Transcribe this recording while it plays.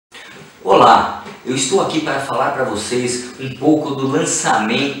Olá, eu estou aqui para falar para vocês um pouco do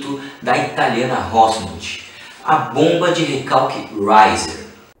lançamento da italiana Rossmont, a bomba de recalque RISER.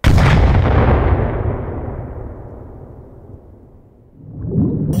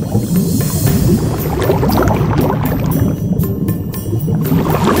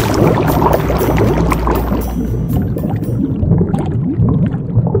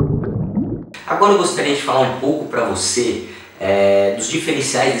 Agora eu gostaria de falar um pouco para você dos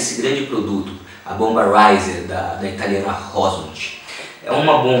diferenciais desse grande produto, a bomba RISER da italiana Rossmont. É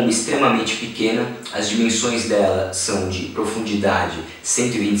uma bomba extremamente pequena, as dimensões dela são de profundidade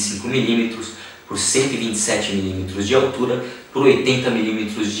 125 mm por 127 mm de altura por 80 mm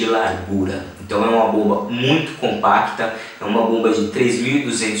de largura. Então é uma bomba muito compacta, é uma bomba de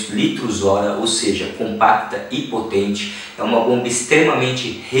 3.200 litros/hora, ou seja, compacta e potente. É uma bomba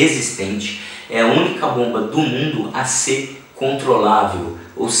extremamente resistente, é a única bomba do mundo a ser controlável,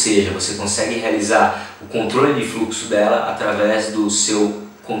 ou seja, você consegue realizar o controle de fluxo dela através do seu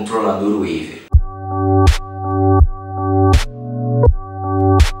controlador waiver.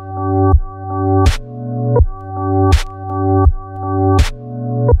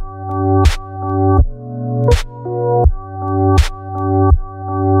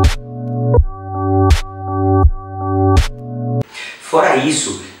 Fora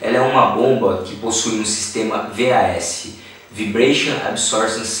isso, ela é uma bomba que possui um sistema VAS, Vibration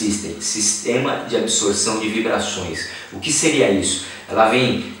Absorption System, sistema de absorção de vibrações. O que seria isso? Ela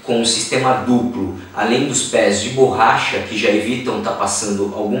vem com um sistema duplo, além dos pés de borracha que já evitam estar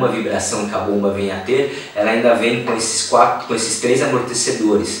passando alguma vibração que a bomba venha a ter, ela ainda vem com esses três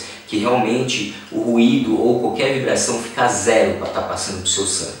amortecedores, que realmente o ruído ou qualquer vibração fica zero para estar passando para o seu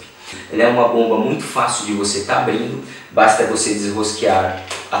SAMP. Ela é uma bomba muito fácil de você estar abrindo, basta você desrosquear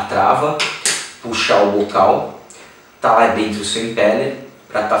a trava, puxar o bocal, tá lá dentro o seu impeller,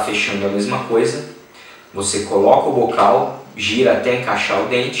 para estar fechando a mesma coisa. Você coloca o bocal, gira até encaixar o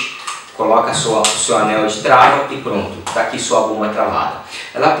dente, coloca o seu anel de trava e pronto, está aqui sua bomba travada.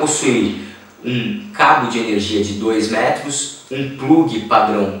 Ela possui um cabo de energia de 2 metros, um plug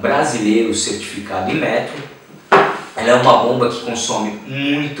padrão brasileiro certificado em metro. Ela é uma bomba que consome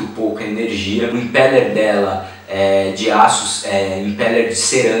muito pouca energia. O impeller dela é de aço, impeller de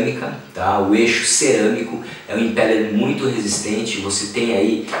cerâmica, tá? O eixo cerâmico é um impeller muito resistente. Você tem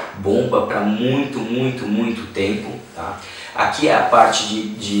aí bomba para muito tempo, tá? Aqui é a parte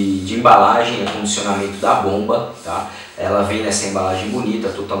de embalagem, acondicionamento da bomba, tá? Ela vem nessa embalagem bonita,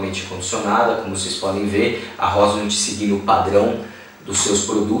 totalmente acondicionada, como vocês podem ver, a Rossmont seguindo o padrão dos seus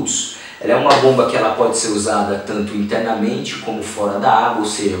produtos. Ela é uma bomba que ela pode ser usada tanto internamente como fora da água, ou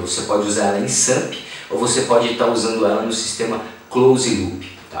seja, você pode usar ela em SAMP ou você pode estar usando ela no sistema close loop.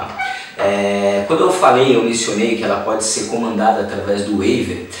 Tá? Quando eu mencionei que ela pode ser comandada através do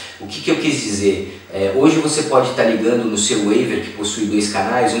waiver, o que eu quis dizer? Hoje você pode estar ligando no seu waiver, que possui 2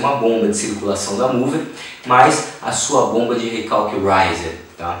 canais, uma bomba de circulação da mover, mais a sua bomba de recalque RISER.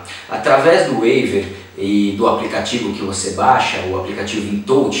 Tá? Através do waiver e do aplicativo que você baixa, o aplicativo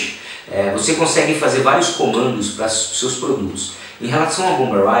InTouch, você consegue fazer vários comandos para os seus produtos. Em relação à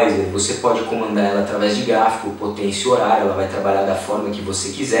bomba RISER, você pode comandar ela através de gráfico, potência e horário, ela vai trabalhar da forma que você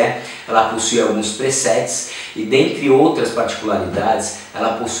quiser, ela possui alguns presets e, dentre outras particularidades,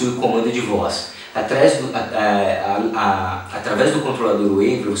 ela possui o comando de voz. Através do controlador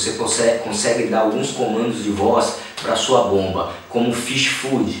waiver, você consegue dar alguns comandos de voz para a sua bomba, como Fish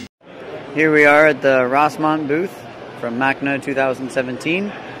Food. Here we are at the Rossmont booth from MACNA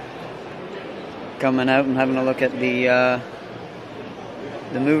 2017. Coming out and having a look at the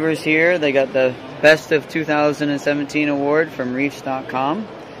movers here. They got the Best of 2017 award from Reefs.com.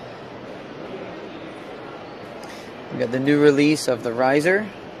 We got the new release of the RISER.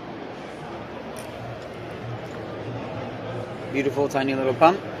 Beautiful tiny little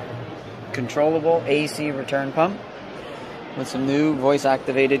pump. Controllable AC return pump with some new voice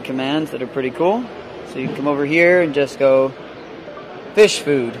activated commands that are pretty cool. So you can come over here and just go fish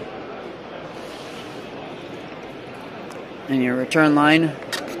food. And your return line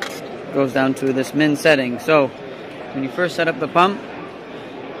goes down to this min setting. So when you first set up the pump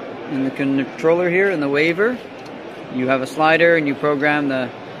in the controller here in the waiver, you have a slider and you program the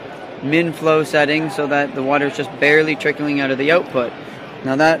min flow setting so that the water is just barely trickling out of the output.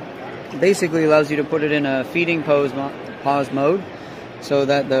 Now that basically allows you to put it in a feeding pause mode so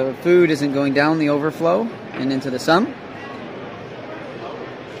that the food isn't going down the overflow and into the sump.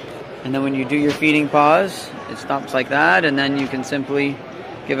 And then when you do your feeding pause, it stops like that, and then you can simply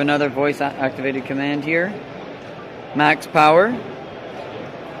give another voice activated command here, max power,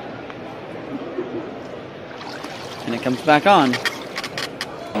 and it comes back on.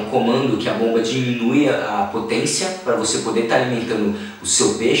 um comando que a bomba diminui a potência para você poder estar alimentando o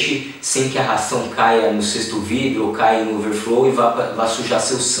seu peixe sem que a ração caia no cesto vidro ou caia no overflow e vá sujar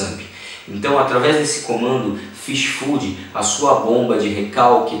seu sump. Então, através desse comando Fish Food, a sua bomba de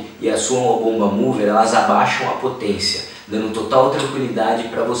recalque e a sua bomba mover, elas abaixam a potência, dando total tranquilidade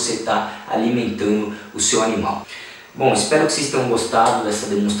para você estar alimentando o seu animal. Bom, espero que vocês tenham gostado dessa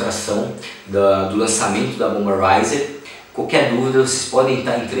demonstração do lançamento da Bomba RISER. Qualquer dúvida, vocês podem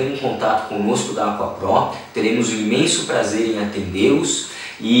estar entrando em contato conosco da AquaPro. Teremos um imenso prazer em atendê-los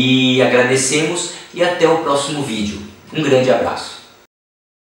e agradecemos e até o próximo vídeo. Um grande abraço.